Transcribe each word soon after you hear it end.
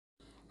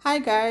Hi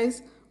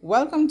guys,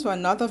 welcome to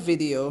another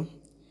video.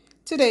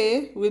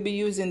 Today we'll be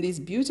using these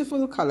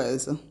beautiful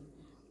colors: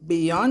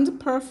 Beyond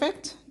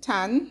Perfect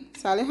Tan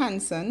Sally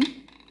Hansen,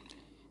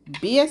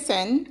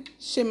 BSN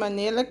Shimmer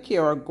Nail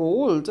Cure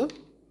Gold,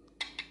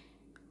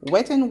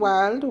 Wet n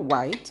Wild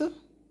White,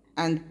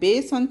 and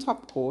Base on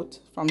Top Coat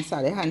from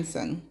Sally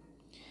Hansen.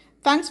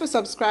 Thanks for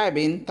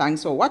subscribing,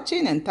 thanks for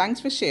watching, and thanks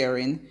for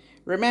sharing.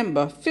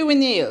 Remember, Fewy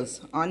Nails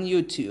on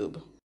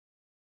YouTube.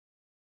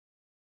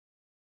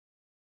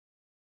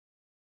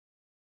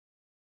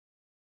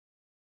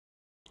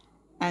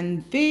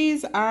 And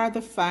these are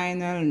the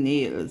final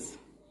nails.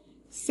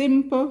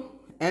 Simple,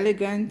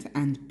 elegant,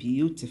 and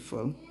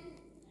beautiful.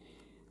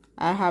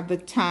 I have the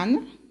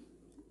tan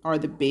or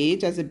the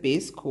beige as a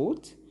base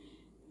coat.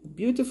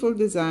 Beautiful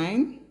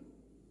design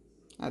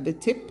at the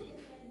tip.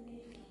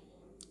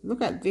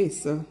 Look at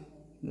this.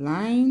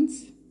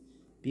 Lines.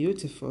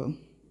 Beautiful.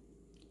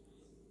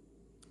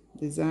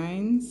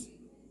 Designs.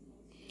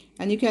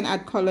 And you can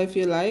add color if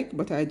you like,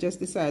 but I just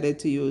decided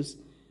to use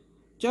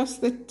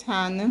just the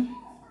tan,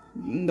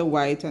 the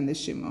white, and the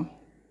shimmer.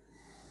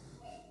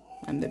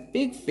 And the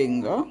big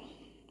finger.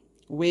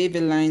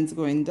 Wavy lines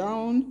going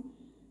down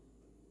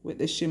with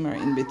the shimmer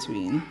in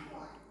between.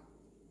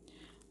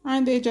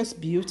 Aren't they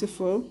just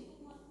beautiful?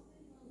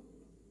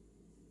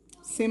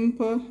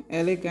 Simple,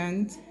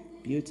 elegant,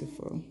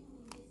 beautiful.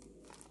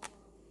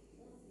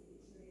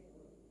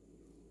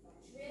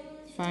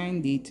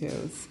 Fine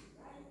details.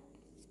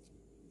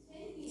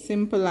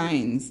 Simple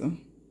lines.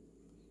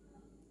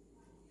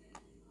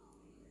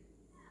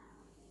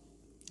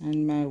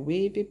 And my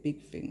wavy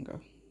big finger.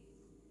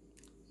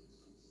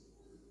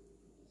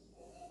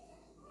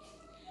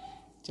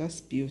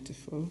 Just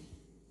beautiful.